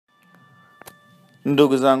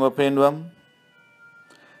Ndugu zangu wapendwa,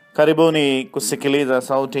 karibuni kusikiliza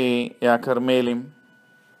sauti ya Karmeli.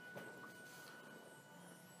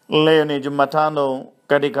 Leo ni Jumatano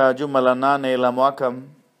katika juma la 8 la mwaka.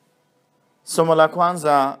 Somo la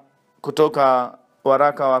kwanza kutoka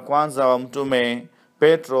waraka wa kwanza wa mtume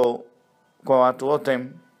Petro kwa watu wote.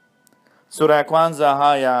 Sura ya kwanza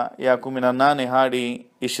haya ya 18 hadi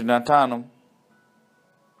 25.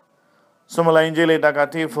 Somo la Injili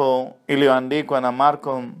takatifu iliyoandikwa na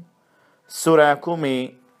Marko, sura ya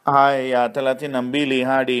 10 haya ya 32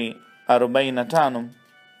 hadi 45.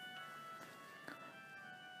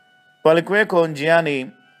 Walikuweko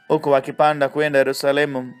njiani huko wakipanda kwenda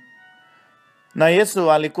Yerusalemu, na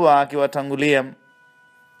Yesu alikuwa akiwatangulia.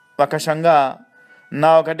 Wakashangaa,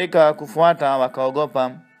 nao katika kufuata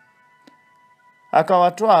wakaogopa.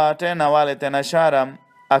 Akawatwaa tena wale tenashara,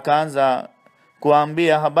 akaanza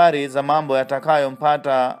kuambia habari za mambo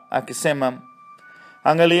yatakayompata, akisema,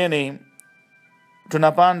 angalieni,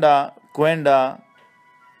 tunapanda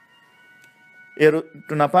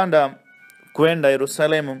kwenda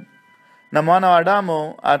Yerusalemu, na mwana wa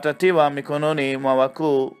Adamu atatiwa mikononi mwa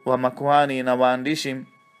wakuu wa makuhani na waandishi,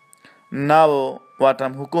 nao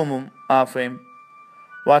watamhukumu afe.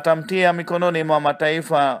 Watamtia mikononi mwa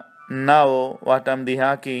mataifa, nao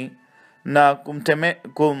watamdhihaki na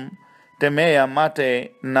kumtemea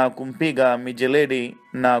mate na kumpiga mijeledi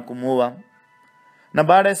na kumuua. Na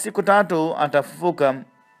baada ya siku 3 atafufuka.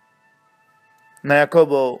 Na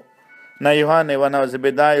Yakobo na Yohane wana wa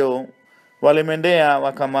Zebedayo walimwendea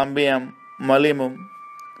wakamwambia, Mwalimu,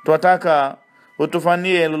 twataka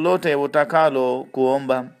utufanyie lolote utakalo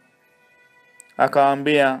kuomba.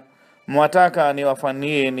 Akawaambia, mwataka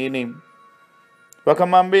niwafanyie nini?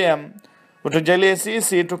 Wakamwambia, utujalie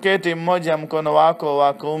sisi tuketi mmoja mkono wako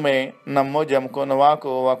wa kuume na mmoja mkono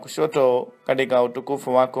wako wa kushoto katika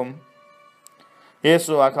utukufu wako.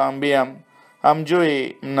 Yesu akawaambia,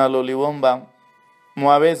 hamjui mnaloliomba.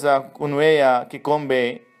 Mwaweza kunywea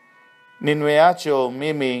kikombe ninweacho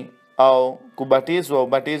mimi, au kubatizwa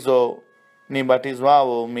ubatizo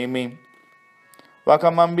nibatizwao mimi?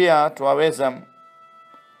 Wakamwambia, twaweza.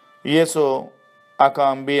 Yesu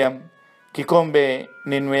akawaambia, kikombe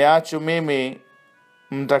ninweacho mimi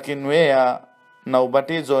mtakinywea, na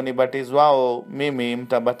ubatizo nibatizwao mimi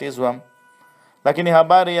mtabatizwa. Lakini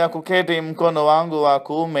habari ya kuketi mkono wangu wa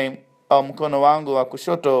kuume au mkono wangu wa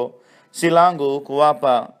kushoto si langu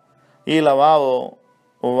kuwapa, ila wao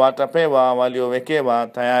watapewa waliowekewa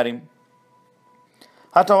tayari.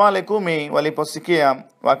 Hata wale 10 waliposikia,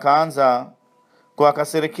 wakaanza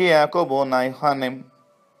kuwakasirikia Yakobo na Yohane.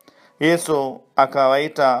 Yesu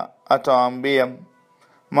akawaita, atawaambia,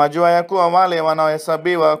 majua ya kuwa wale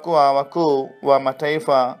wanaohesabiwa kuwa wakuu wa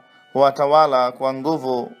mataifa watawala kwa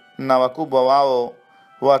nguvu, na wakubwa wao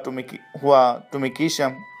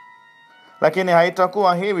huwatumikisha. Lakini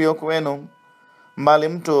haitakuwa hivyo kwenu, bali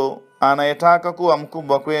mtu anayetaka kuwa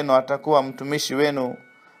mkubwa kwenu atakuwa mtumishi wenu,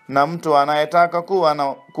 na mtu anayetaka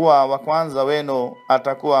kuwa wa kwanza wenu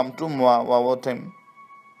atakuwa mtumwa wa wote.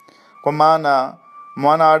 Kwa maana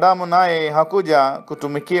mwana wa Adamu naye hakuja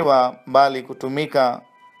kutumikiwa, bali kutumika,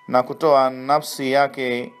 na kutoa nafsi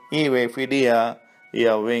yake iwe fidia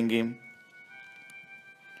ya wengi.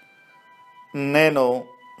 Neno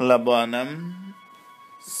la Bwana.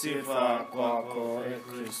 Sifa kwako,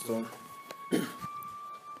 Kristo.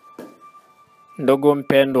 Ndugu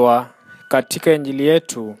mpendwa, katika Injili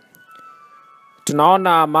yetu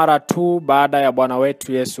tunaona mara tu baada ya Bwana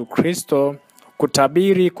wetu Yesu Kristo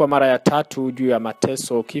kutabiri kwa mara ya 3 juu ya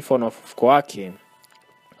mateso, kifo na ufufuko wake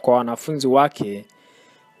kwa wanafunzi wake,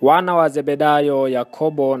 wana wa Zebedayo,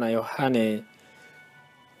 Yakobo na Yohane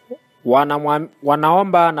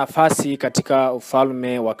wanaomba nafasi katika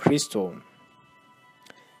ufalme wa Kristo,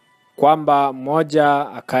 kwamba mmoja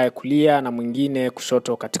akae kulia na mwingine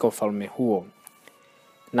kushoto katika ufalme huo.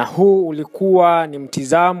 Na huu ulikuwa ni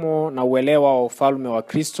mtizamo na uelewa wa ufalme wa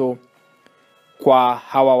Kristo kwa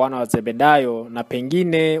hawa wana wa Zebedayo, na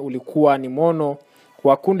pengine ulikuwa ni mono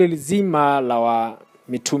wa kundi lizima la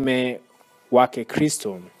mitume wake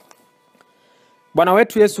Kristo. Bwana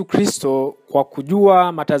wetu Yesu Kristo, kwa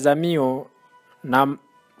kujua matazamio na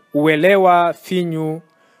uelewa finyu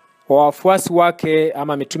wa wafuasi wake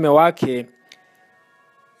ama mitume wake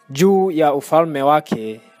juu ya ufalme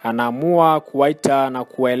wake, anaamua kuwaita na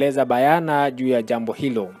kueleza bayana juu ya jambo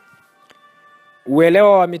hilo.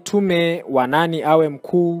 Uelewa wa mitume wa nani awe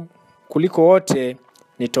mkuu kuliko wote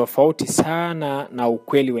ni tofauti sana na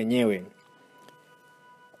ukweli wenyewe.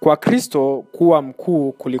 Kwa Kristo, kuwa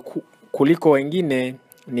mkuu kuliko wengine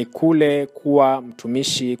ni kule kuwa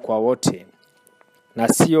mtumishi kwa wote na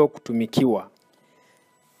sio kutumikiwa.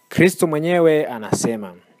 Kristo mwenyewe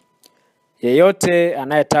anasema, yeyote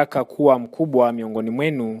anayetaka kuwa mkubwa miongoni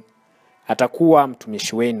mwenu atakuwa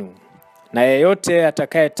mtumishi wenu, na yeyote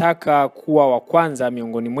atakayetaka kuwa wa kwanza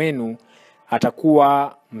miongoni mwenu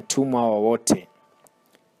atakuwa mtumwa wa wote.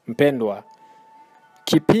 Mpendwa,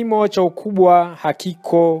 kipimo cha ukubwa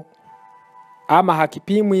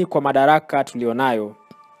hakipimwi kwa madaraka tulionayo,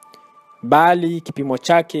 bali kipimo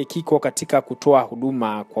chake kiko katika kutoa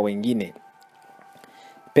huduma kwa wengine.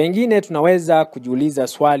 Pengine tunaweza kujiuliza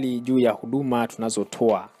swali juu ya huduma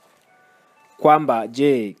tunazotoa, kwamba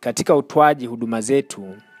je, katika utoaji huduma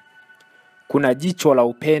zetu kuna jicho la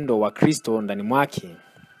upendo wa Kristo ndani mwake?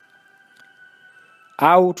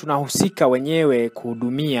 Au tunahusika wenyewe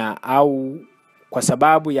kuhudumia, au kwa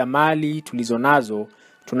sababu ya mali tulizonazo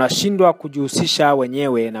tunashindwa kujihusisha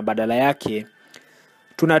wenyewe na badala yake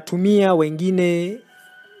tunatumia wengine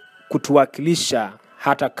kutuwakilisha,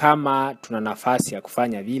 hata kama tuna nafasi ya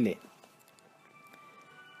kufanya vile?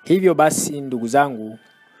 Hivyo basi, ndugu zangu,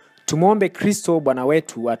 tumuombe Kristo Bwana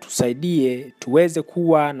wetu atusaidie tuweze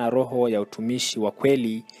kuwa na roho ya utumishi wa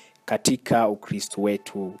kweli katika Ukristo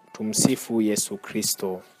wetu. Tumsifu Yesu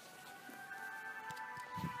Kristo.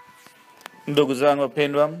 Ndugu zangu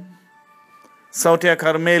wapendwa, sauti ya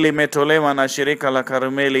Karmeli imetolewa na shirika la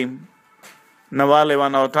Karmeli, na wale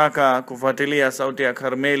wanaotaka kufuatilia sauti ya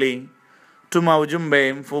Karmeli, tuma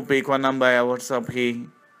ujumbe mfupi kwa namba ya WhatsApp hii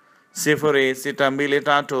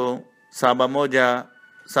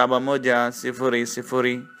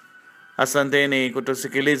 0623717100. Asanteni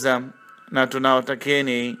kutusikiliza na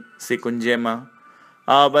tunawatakieni siku njema.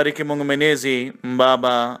 Awabariki Mungu Mwenyezi,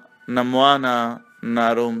 Baba na Mwana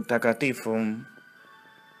na Roho Mtakatifu.